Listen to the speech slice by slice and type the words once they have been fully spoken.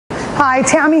Hi,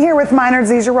 Tammy here with Minard's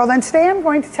Leisure World, and today I'm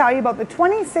going to tell you about the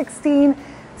 2016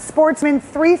 Sportsmen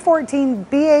 314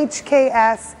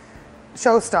 BHSS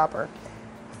Showstopper.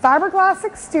 Fiberglass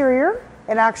exterior.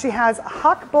 It actually has a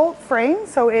huck bolt frame,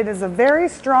 so it is a very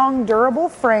strong, durable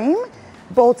frame.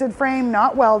 Bolted frame,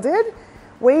 not welded.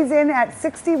 Weighs in at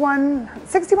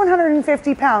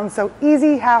 6,150 pounds, so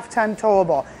easy half-ton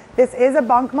towable. This is a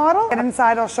bunk model, and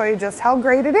inside I'll show you just how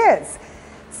great it is.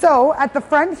 So at the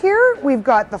front here, we've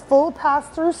got the full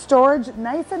pass-through storage,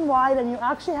 nice and wide, and you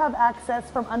actually have access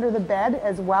from under the bed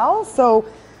as well. So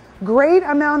great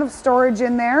amount of storage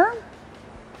in there.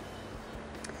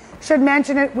 Should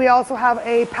mention it, we also have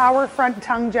a power front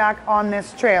tongue jack on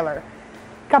this trailer.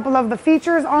 A couple of the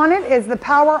features on it is the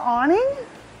power awning,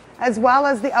 as well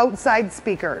as the outside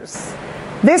speakers.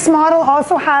 This model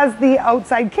also has the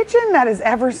outside kitchen that is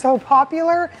ever so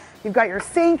popular. You've got your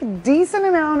sink, decent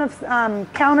amount of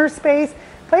counter space,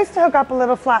 place to hook up a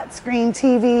little flat screen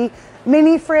TV,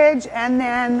 mini fridge, and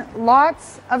then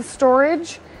lots of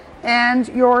storage and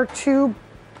your two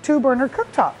burner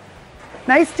cooktop.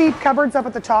 Nice deep cupboards up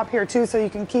at the top here too, so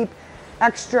you can keep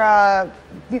extra,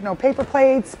 paper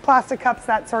plates, plastic cups,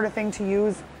 that sort of thing to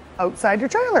use outside your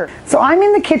trailer. So I'm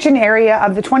in the kitchen area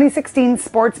of the 2016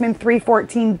 Sportsmen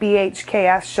 314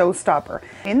 BHSS Showstopper.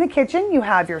 In the kitchen, you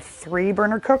have your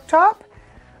 3-burner cooktop,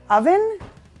 oven,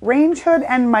 range hood,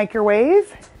 and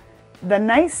microwave, the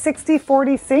nice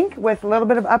 60/40 sink with a little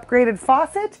bit of upgraded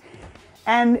faucet,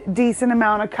 and decent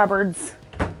amount of cupboards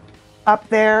up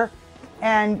there,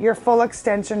 and your full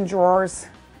extension drawers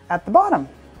at the bottom.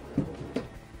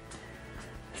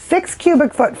 6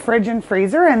 cubic foot fridge and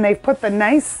freezer, and they've put the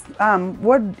nice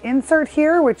wood insert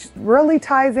here, which really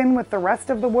ties in with the rest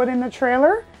of the wood in the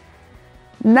trailer.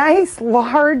 Nice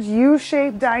large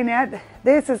U-shaped dinette.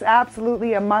 This is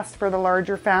absolutely a must for the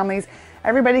larger families.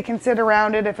 Everybody can sit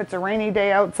around it if it's a rainy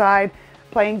day outside,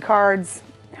 playing cards,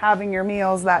 having your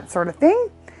meals, that sort of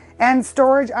thing. And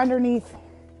storage underneath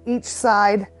each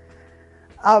side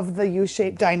of the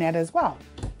U-shaped dinette as well.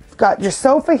 Got your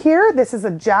sofa here. This is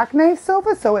a jackknife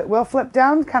sofa, so it will flip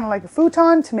down kind of like a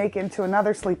futon to make into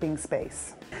another sleeping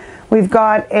space. We've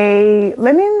got a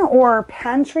linen or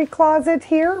pantry closet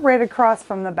here right across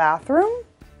from the bathroom.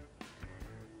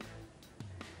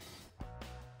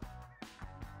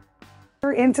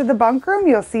 Into the bunk room,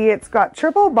 you'll see it's got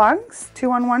triple bunks,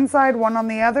 2 on one side, 1 on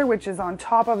the other, which is on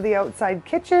top of the outside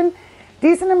kitchen.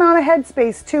 Decent amount of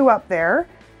headspace too up there.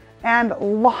 And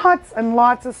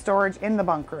lots of storage in the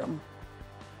bunk room.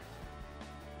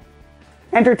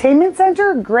 Entertainment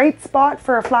center, great spot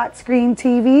for a flat screen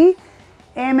TV,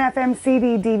 AM/FM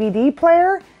CD DVD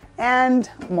player, and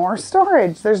more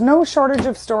storage. There's no shortage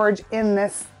of storage in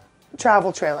this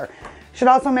travel trailer. Should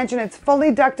also mention it's fully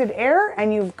ducted air,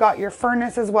 and you've got your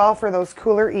furnace as well for those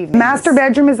cooler evenings. Master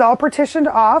bedroom is all partitioned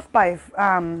off by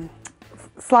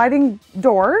sliding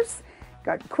doors.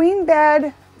 Got queen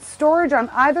bed, storage on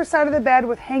either side of the bed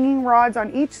with hanging rods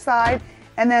on each side,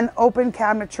 and then open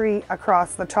cabinetry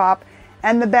across the top.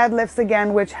 And the bed lifts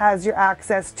again, which has your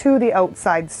access to the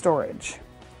outside storage.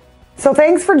 So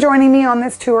thanks for joining me on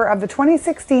this tour of the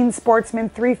 2016 Sportsmen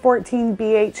 314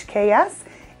 BHSS.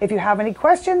 If you have any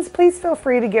questions, please feel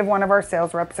free to give one of our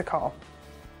sales reps a call.